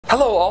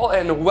Hello all,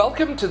 and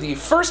welcome to the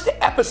first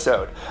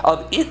episode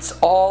of It's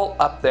All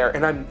Up There,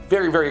 and I'm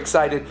very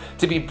excited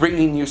to be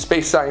bringing you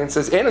space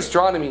sciences and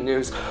astronomy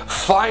news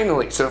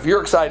finally. So if you're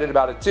excited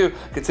about it too,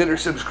 consider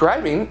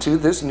subscribing to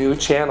this new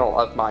channel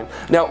of mine.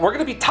 Now we're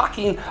going to be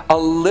talking a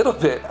little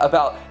bit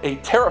about a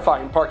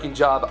terrifying parking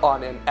job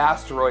on an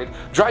asteroid,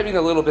 driving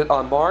a little bit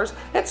on Mars,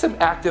 and some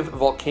active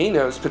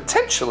volcanoes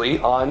potentially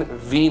on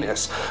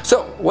Venus.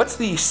 So what's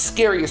the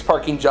scariest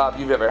parking job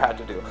you've ever had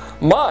to do?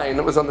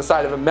 Mine was on the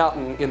side of a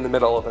mountain in the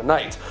middle of the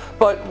night.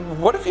 But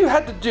what if you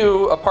had to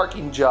do a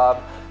parking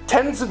job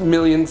tens of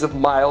millions of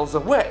miles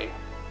away?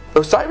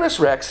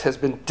 OSIRIS-REx has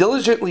been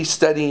diligently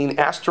studying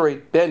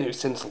asteroid Bennu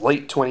since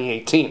late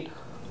 2018.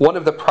 One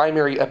of the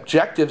primary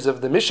objectives of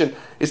the mission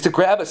is to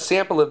grab a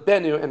sample of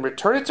Bennu and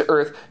return it to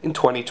Earth in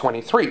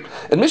 2023.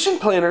 And mission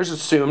planners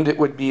assumed it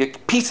would be a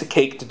piece of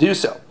cake to do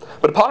so.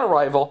 But upon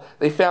arrival,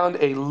 they found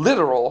a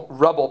literal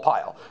rubble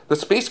pile. The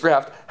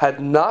spacecraft had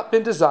not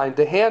been designed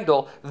to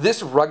handle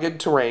this rugged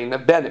terrain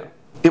of Bennu.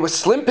 It was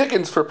slim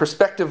pickings for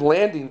prospective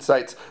landing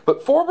sites,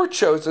 but 4 were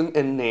chosen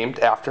and named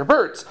after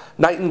birds: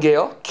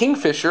 nightingale,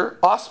 kingfisher,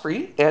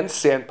 osprey, and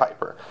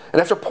sandpiper.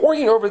 And after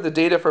poring over the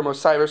data from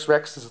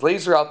OSIRIS-REx's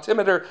laser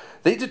altimeter,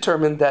 they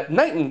determined that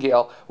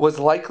nightingale was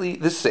likely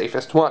the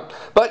safest one.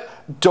 But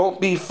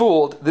don't be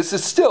fooled, this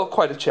is still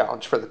quite a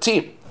challenge for the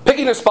team.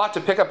 Picking a spot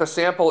to pick up a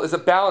sample is a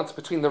balance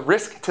between the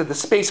risk to the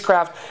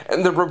spacecraft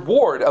and the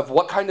reward of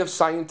what kind of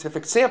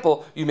scientific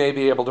sample you may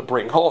be able to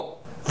bring home.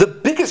 The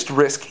biggest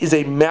risk is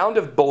a mound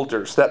of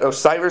boulders that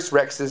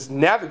OSIRIS-REx's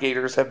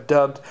navigators have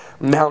dubbed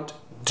Mount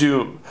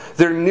Doom.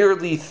 They're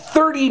nearly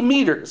 30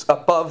 meters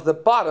above the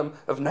bottom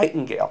of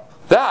Nightingale.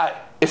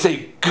 That is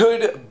a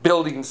good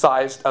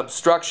building-sized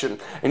obstruction,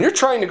 and you're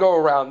trying to go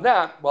around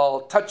that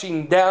while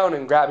touching down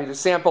and grabbing a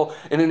sample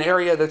in an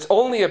area that's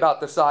only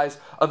about the size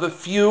of a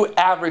few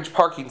average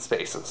parking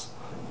spaces.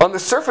 On the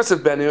surface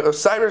of Bennu,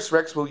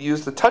 OSIRIS-REx will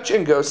use the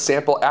touch-and-go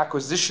sample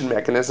acquisition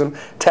mechanism,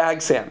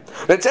 TAG-SAM.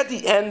 It's at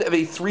the end of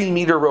a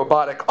 3-meter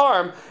robotic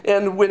arm,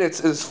 and when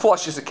it's as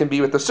flush as it can be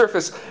with the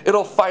surface,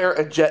 it'll fire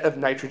a jet of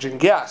nitrogen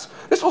gas.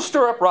 This will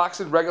stir up rocks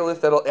and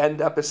regolith that'll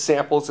end up as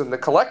samples in the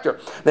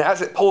collector. Now,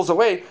 as it pulls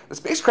away, the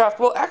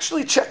spacecraft will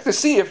actually check to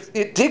see if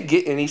it did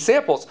get any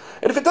samples.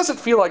 And if it doesn't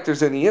feel like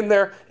there's any in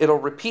there, it'll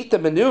repeat the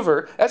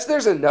maneuver as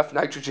there's enough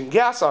nitrogen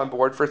gas on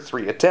board for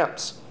 3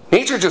 attempts.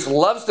 Nature just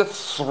loves to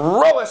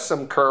throw us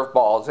some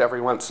curveballs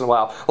every once in a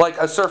while, like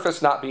a surface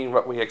not being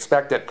what we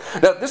expected.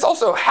 Now, this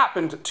also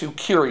happened to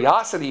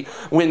Curiosity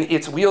when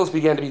its wheels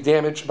began to be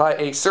damaged by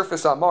a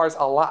surface on Mars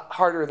a lot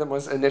harder than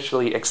was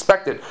initially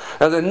expected.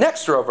 Now, the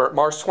next rover,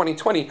 Mars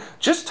 2020,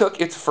 just took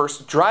its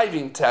first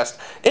driving test,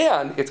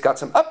 and it's got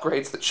some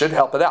upgrades that should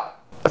help it out.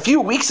 A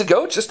few weeks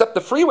ago, just up the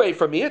freeway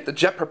from me at the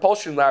Jet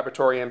Propulsion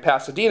Laboratory in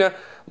Pasadena,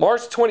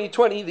 Mars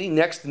 2020, the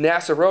next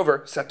NASA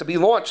rover set to be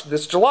launched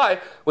this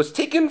July, was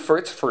taken for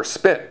its first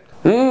spin.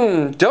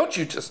 Don't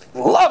you just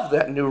love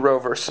that new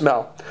rover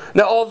smell?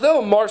 Now,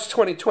 although Mars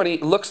 2020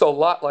 looks a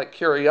lot like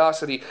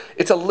Curiosity,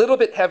 it's a little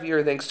bit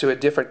heavier thanks to a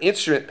different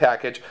instrument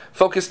package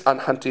focused on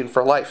hunting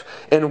for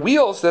life, and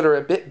wheels that are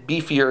a bit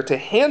beefier to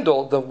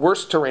handle the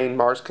worst terrain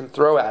Mars can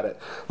throw at it.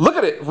 Look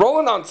at it,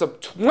 rolling on some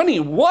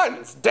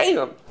 21s,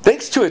 damn!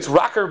 Thanks to its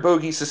rocker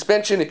bogie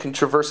suspension, it can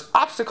traverse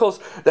obstacles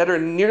that are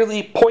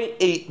nearly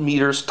 0.8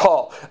 meters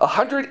tall,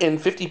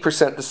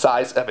 150% the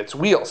size of its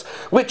wheels,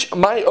 which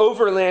my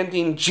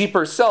overlanding Jeeper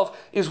self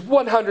is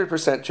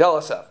 100%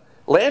 jealous of.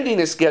 Landing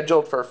is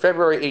scheduled for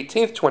February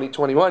 18th,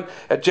 2021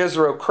 at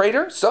Jezero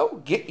Crater,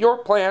 so get your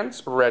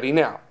plans ready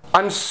now.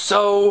 I'm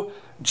so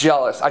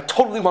jealous. I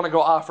totally want to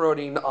go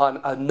off-roading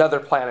on another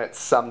planet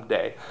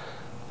someday.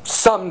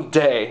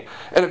 Someday.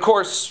 And of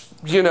course,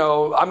 you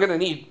know, I'm going to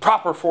need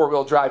proper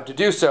 4-wheel drive to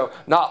do so,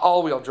 not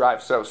all-wheel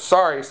drive, so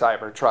sorry,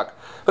 Cybertruck.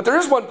 But there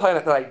is one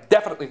planet that I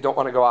definitely don't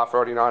want to go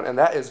off-roading on, and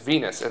that is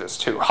Venus. It is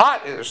too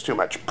hot, it is too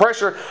much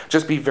pressure,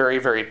 just be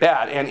very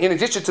bad. And in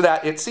addition to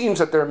that, it seems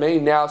that there may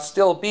now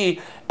still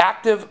be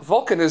active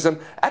volcanism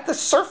at the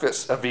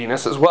surface of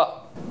Venus as well.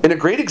 In a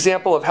great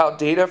example of how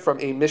data from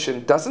a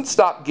mission doesn't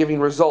stop giving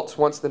results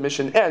once the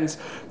mission ends,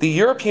 the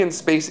European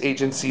Space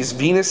Agency's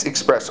Venus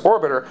Express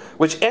orbiter,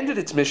 which ended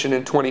its mission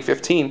in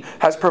 2015,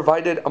 has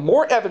provided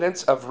more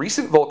evidence of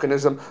recent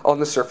volcanism on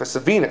the surface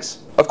of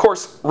Venus. Of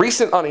course,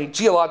 recent on a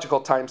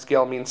geological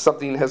timescale means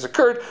something has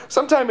occurred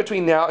sometime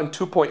between now and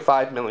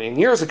 2.5 million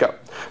years ago.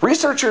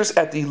 Researchers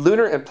at the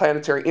Lunar and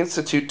Planetary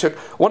Institute took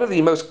one of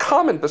the most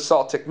common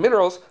basaltic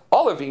minerals,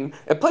 olivine,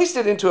 and placed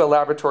it into a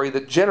laboratory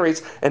that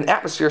generates an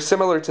atmosphere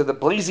similar to the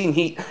blazing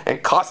heat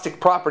and caustic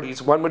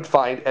properties one would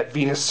find at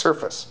Venus'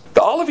 surface.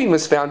 The olivine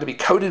was found to be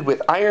coated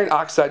with iron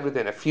oxide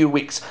within a few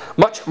weeks,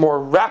 much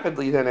more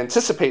rapidly than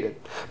anticipated.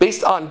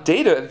 Based on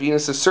data of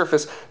Venus'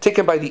 surface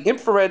taken by the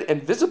infrared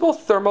and visible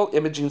thermal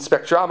imaging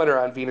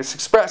spectrometer on Venus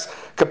Express,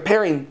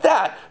 comparing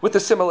that with the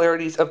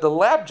similarities of the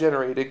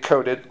lab-generated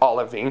coated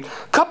olivine,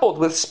 coupled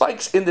with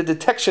spikes in the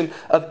detection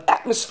of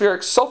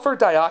atmospheric sulfur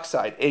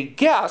dioxide, a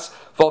gas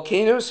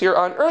volcanoes here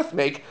on Earth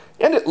make,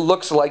 and it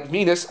looks like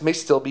Venus may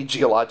still be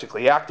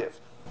geologically active.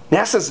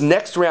 NASA's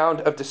next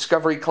round of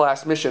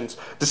Discovery-class missions,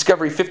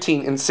 Discovery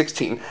 15 and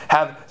 16,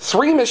 have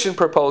 3 mission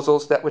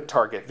proposals that would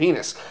target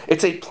Venus.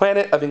 It's a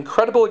planet of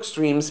incredible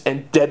extremes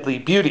and deadly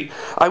beauty.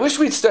 I wish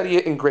we'd study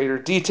it in greater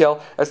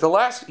detail, as the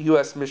last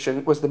U.S.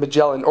 mission was the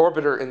Magellan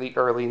Orbiter in the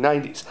early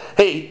 90s.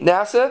 Hey,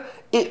 NASA,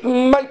 it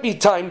might be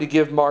time to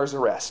give Mars a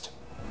rest.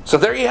 So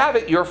there you have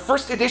it. Your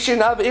first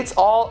edition of It's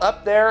All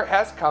Up There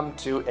has come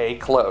to a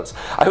close.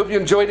 I hope you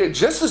enjoyed it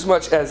just as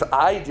much as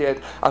I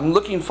did. I'm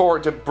looking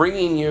forward to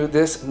bringing you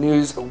this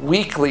news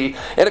weekly.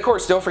 And of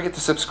course, don't forget to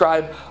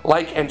subscribe,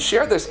 like, and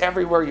share this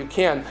everywhere you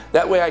can.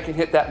 That way I can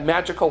hit that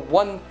magical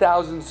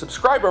 1,000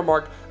 subscriber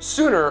mark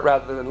sooner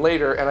rather than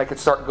later, and I could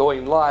start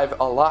going live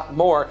a lot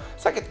more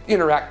so I could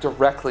interact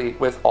directly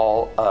with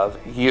all of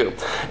you.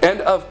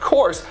 And of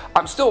course,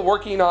 I'm still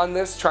working on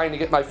this, trying to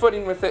get my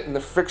footing with it and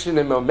the friction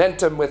and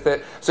momentum with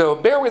it, so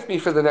bear with me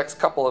for the next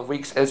couple of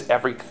weeks as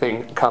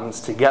everything comes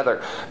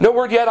together. No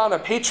word yet on a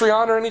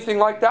Patreon or anything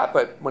like that,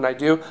 but when I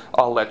do,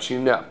 I'll let you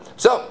know.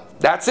 So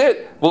that's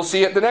it. We'll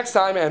see you at the next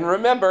time, and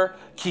remember,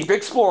 keep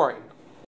exploring.